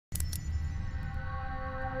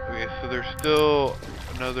Okay, so there's still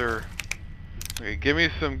another... Okay, give me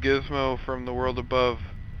some gizmo from the world above.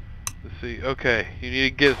 Let's see. Okay, you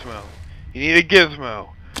need a gizmo. You need a gizmo.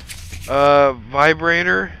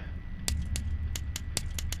 Vibrator.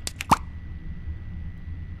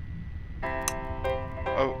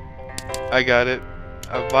 Oh, I got it.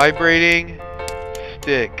 A vibrating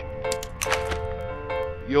stick.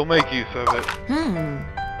 You'll make use of it.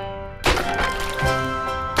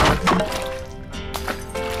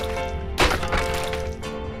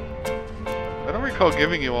 I don't recall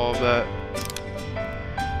giving you all of that.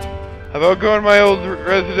 How about going to my old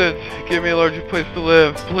residence? Give me a larger place to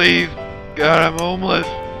live, please. God, I'm homeless.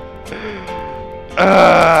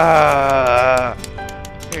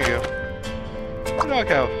 Here you go.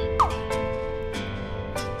 Doghouse.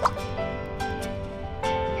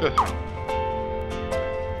 Trust me.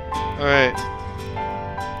 Alright.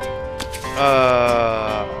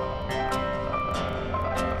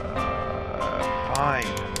 Fine.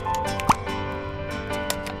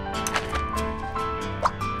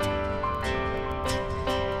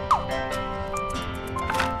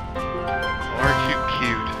 Aren't you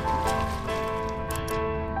cute?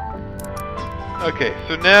 Okay,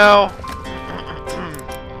 so now...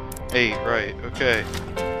 Hey, right, okay.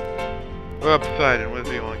 What about Poseidon? What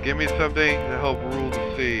does he want? Give me something to help rule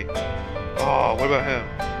the sea. Oh, what about him?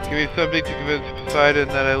 Give me something to convince Poseidon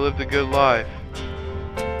that I lived a good life.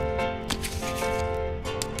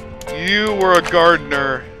 You were a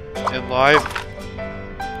gardener in life.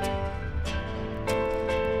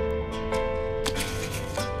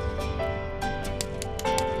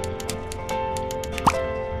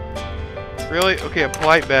 Really? Okay, a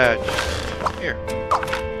polite badge. Here.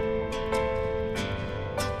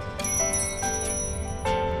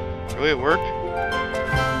 Really, it worked?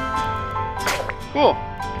 Cool.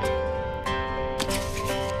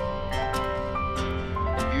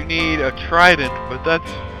 You need a trident, but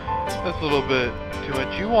that's a little bit too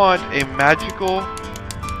much. You want a magical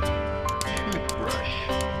toothbrush.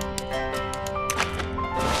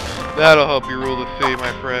 That'll help you rule the sea,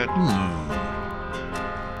 my friend.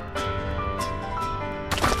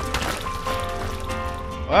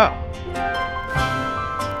 Wow.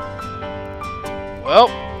 Well,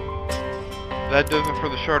 that does it for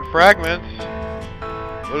the shard fragments.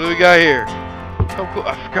 What do we got here? Oh, cool.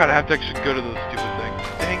 I forgot I have to actually go to those stupid things.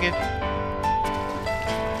 Dang it.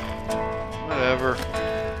 Whatever.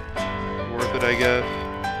 It's worth it, I guess.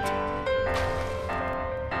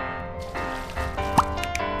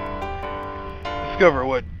 Discover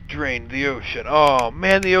what drained the ocean. Oh,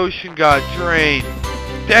 man, the ocean got drained.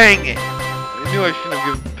 Dang it. I knew I shouldn't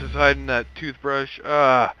have given Poseidon that toothbrush.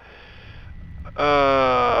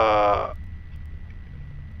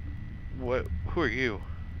 What? Who are you?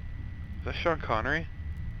 Is that Sean Connery?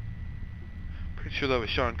 Pretty sure that was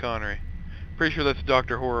Sean Connery. Pretty sure that's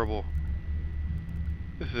Dr. Horrible.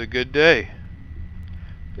 This is a good day.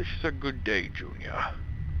 This is a good day, Junior.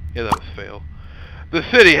 Yeah, that was fail. The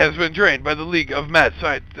city has been drained by the League of Mad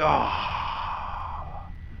Scientists.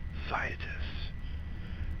 Scientists.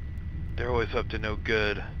 They're always up to no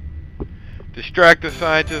good. Distract the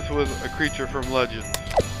scientist with a creature from Legends.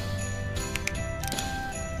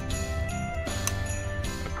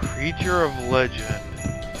 A creature of legend.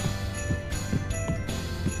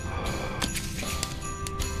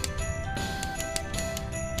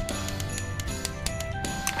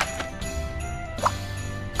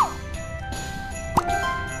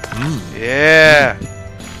 Yeah!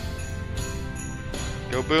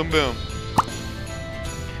 Go boom boom.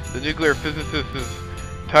 The nuclear physicist is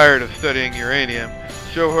tired of studying uranium.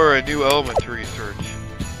 Show her a new element to research.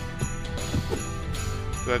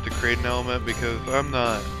 Do I have to create an element? Because I'm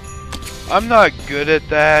not good at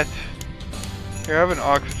that. Here, I have an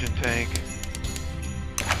oxygen tank.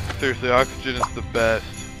 Seriously, oxygen is the best.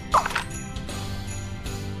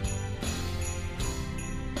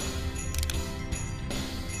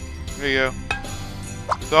 There you go.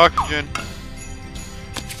 It's oxygen.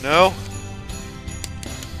 No?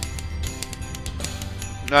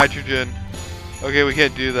 Nitrogen. Okay, we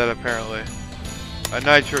can't do that apparently. A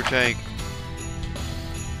nitro tank.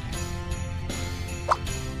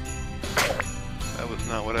 That was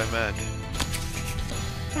not what I meant.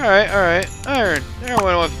 Alright, alright. Iron.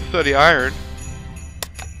 Everyone wants to study iron.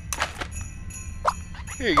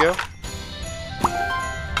 Here you go.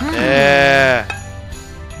 Yeah.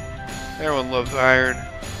 Everyone loves iron.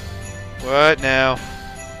 What now?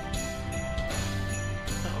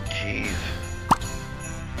 Oh, jeez.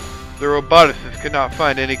 The roboticist could not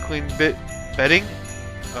find any clean bedding?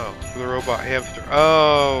 Oh, for the robot hamster.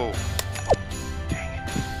 Oh! Dang it.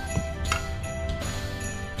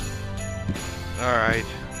 Alright.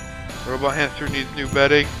 Robot hamster needs new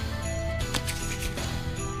bedding.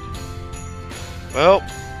 Well.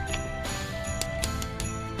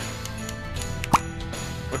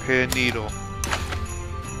 Okay, a needle.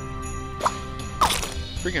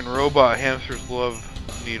 Freaking robot hamsters love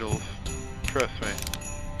needles. Trust me.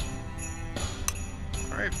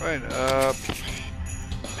 Alright, fine.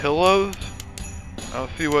 Pillows? I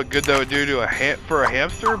don't see what good that would do to for a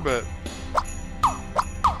hamster, but...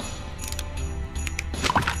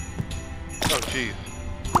 Oh, jeez.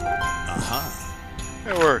 Aha.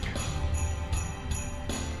 It worked.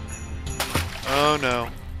 Oh, no.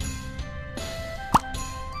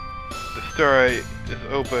 The starlight is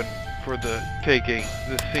open for the taking.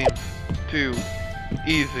 This seems too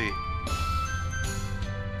easy.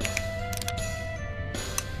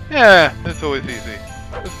 Yeah, it's always easy.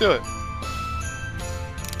 Let's do it.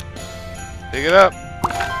 Take it up.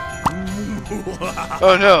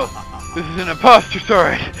 Oh no, this is an imposter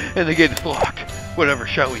starlight, and the gate is locked. Whatever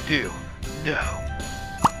shall we do? No.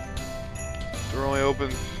 The door only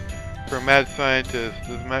opens for a mad scientist.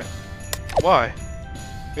 Why?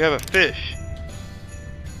 We have a fish.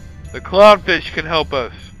 The clownfish can help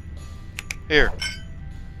us. Here.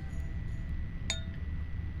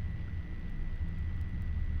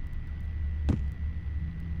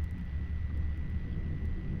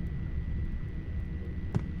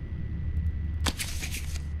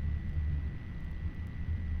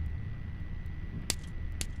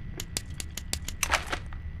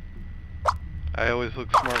 I always look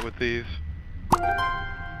smart with these.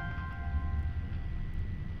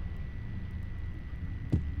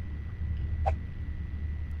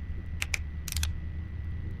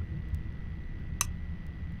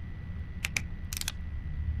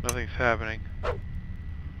 Nothing's happening.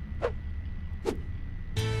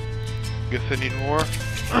 Guess I need more.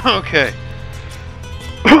 Okay.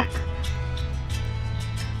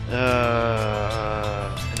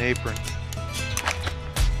 An apron.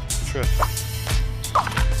 Interesting.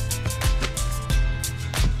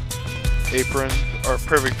 Aprons are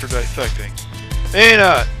perfect for dissecting. May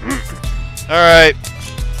not. Alright.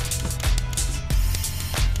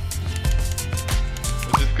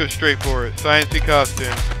 We'll just go straight for it. Sciencey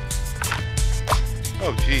costume.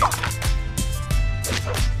 Oh, jeez.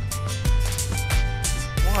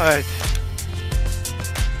 What?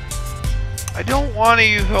 I don't want to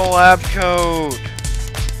use a lab coat.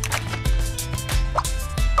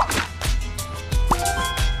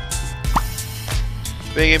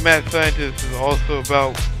 Being a mad scientist is also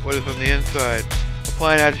about what is on the inside.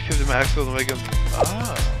 Applying adjectives to Maxwell to make them...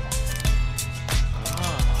 Ah.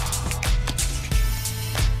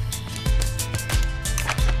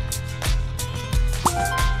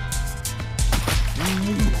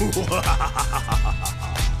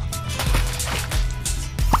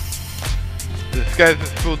 The disguise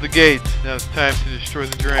has fooled the gates. Now it's time to destroy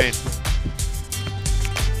the drain.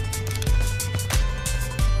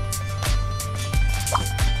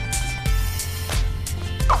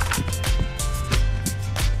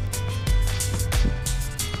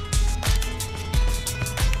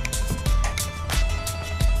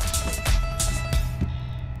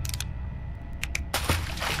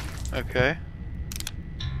 Okay.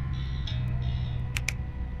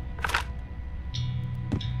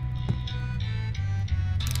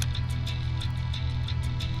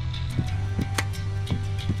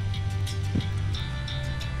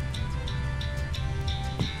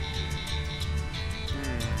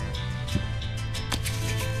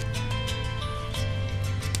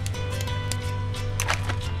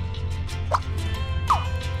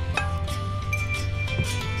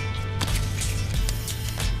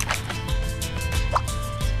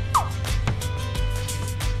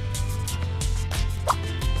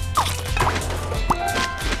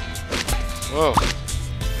 Whoa.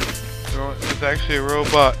 It's actually a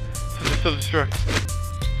robot. So just self-destruct.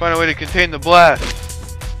 Find a way to contain the blast.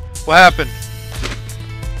 What happened?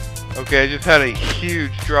 Okay, I just had a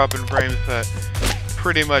huge drop in frames that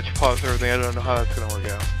pretty much paused everything. I don't know how that's gonna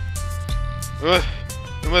work out.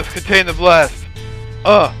 We must contain the blast.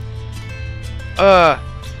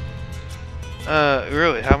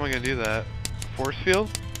 Really? How am I gonna do that? Force field?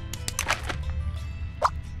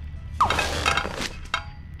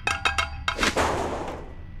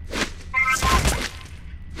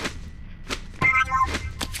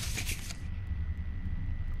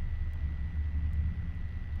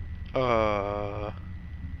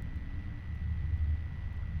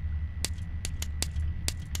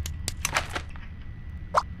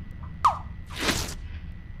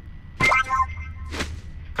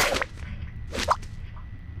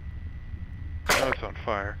 Now it's on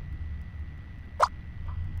fire.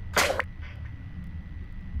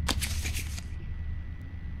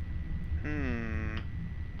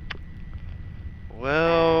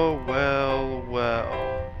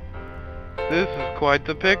 This is quite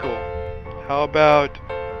the pickle. How about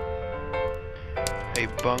a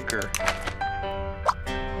bunker?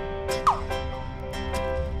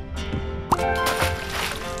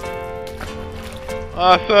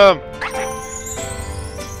 Awesome!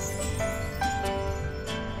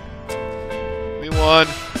 We won.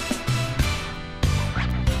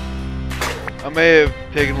 I may have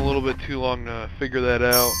taken a little bit too long to figure that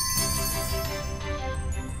out.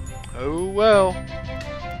 Oh well.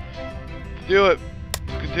 Let's do it.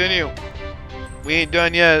 Let's continue. We ain't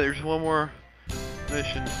done yet. There's one more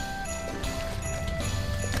mission.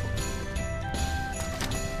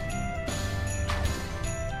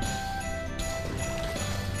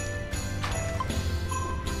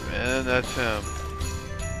 And that's him.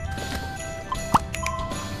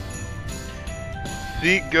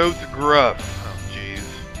 Sea goat's gruff. Oh jeez.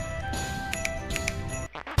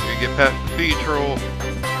 Gonna get past the sea troll.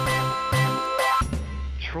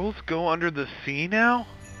 Trolls go under the sea now?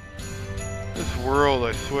 This world,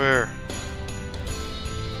 I swear.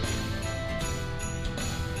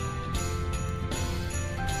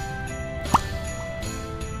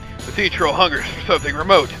 The sea troll hungers for something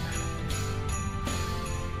remote.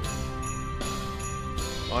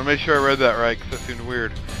 I want to make sure I read that right, because that seemed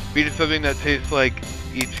weird. Feeding something that tastes like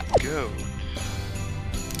each goat.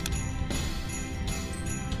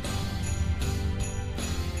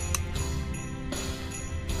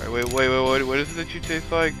 Alright, wait, what is it that you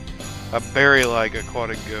taste like? A berry-like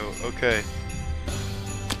aquatic goat. Okay.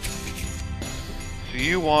 So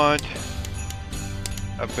you want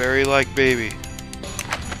a berry-like baby.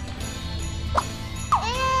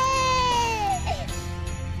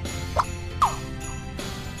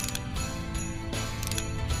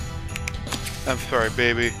 I'm sorry,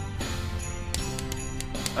 baby.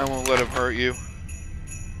 I won't let him hurt you.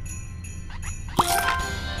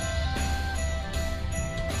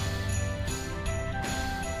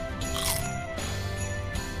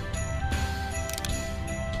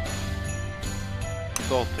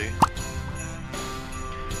 Salty.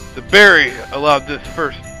 The berry allowed this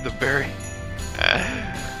first. The berry.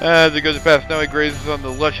 As it goes past, now he grazes on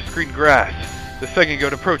the luscious green grass. The second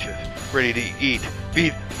goat approaches, ready to eat.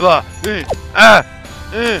 Beat, blah, he's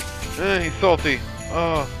salty.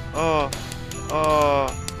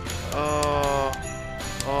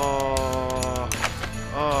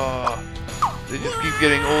 They just keep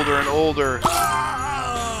getting older and older.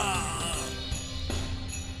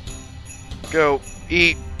 Go,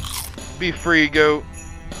 eat, be free, goat.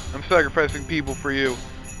 I'm sacrificing people for you.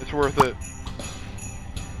 It's worth it.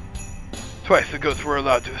 Twice the goats were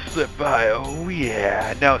allowed to slip by. Oh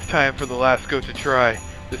yeah. Now it's time for the last goat to try.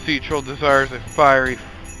 The sea troll desires a fiery...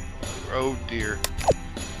 Oh dear.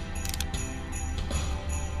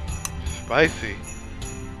 Spicy.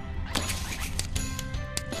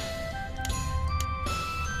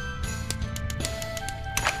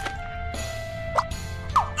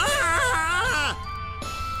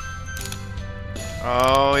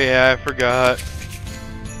 Oh yeah, I forgot.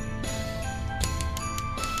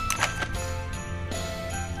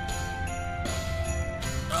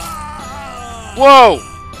 Whoa!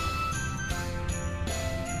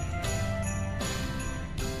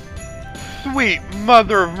 Sweet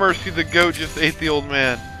mother of mercy, the goat just ate the old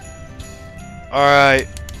man. Alright.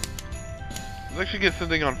 Let's actually get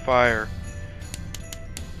something on fire.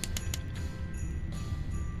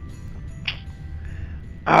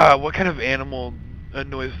 Ah, what kind of animal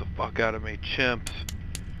annoys the fuck out of me? Chimps.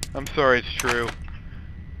 I'm sorry, it's true.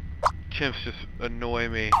 Chimps just annoy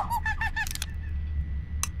me.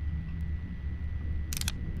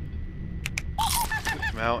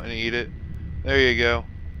 Dismount and eat it. There you go.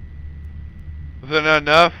 Was that not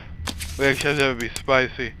enough? We actually have to have it be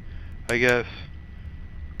spicy, I guess.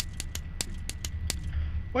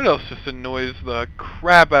 What else just annoys the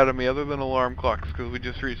crap out of me other than alarm clocks? Because we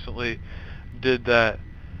just recently did that.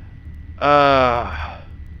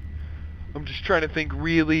 I'm just trying to think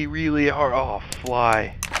really, really hard. Oh,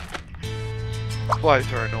 fly.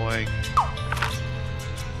 Flies are annoying.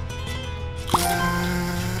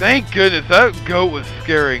 Thank goodness, that goat was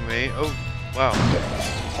scaring me. Oh, wow.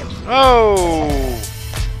 Oh!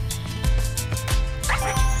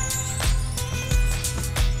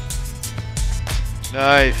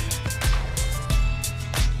 Nice.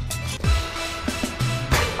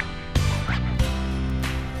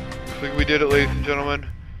 Looks like we did it, ladies and gentlemen.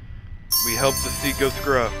 We helped the sea goat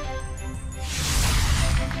scruff.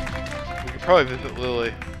 We could probably visit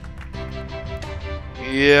Lily.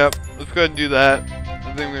 Yep, let's go ahead and do that.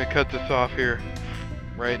 I think I'm going to cut this off here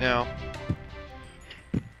right now.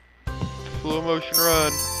 Slow motion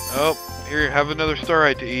run. Oh, here, have another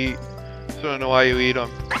starite to eat. Just don't know why you eat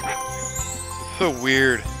them. so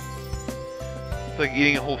weird. It's like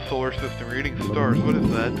eating a whole solar system. You're eating stars. What is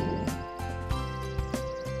that?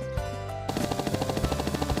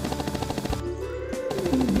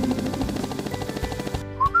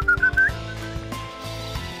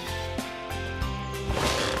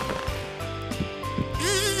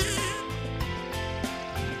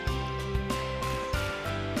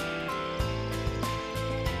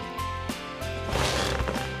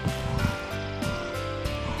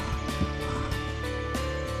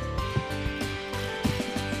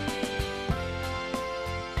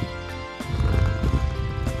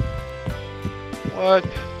 What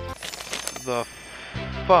the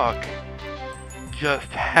fuck just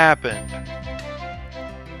happened?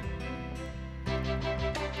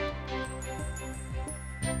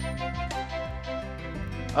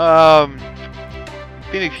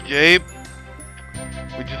 PhoenixJape.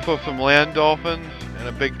 We just saw some land dolphins and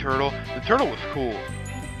a big turtle. The turtle was cool.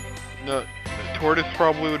 No, the tortoise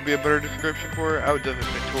probably would be a better description for it. I would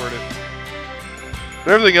definitely say tortoise.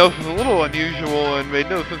 But everything else is a little unusual and made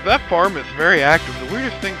no sense. That farm is very active. The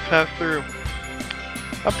weirdest things pass through.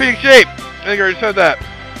 I'm PhoenixJape. I think I already said that.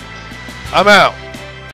 I'm out.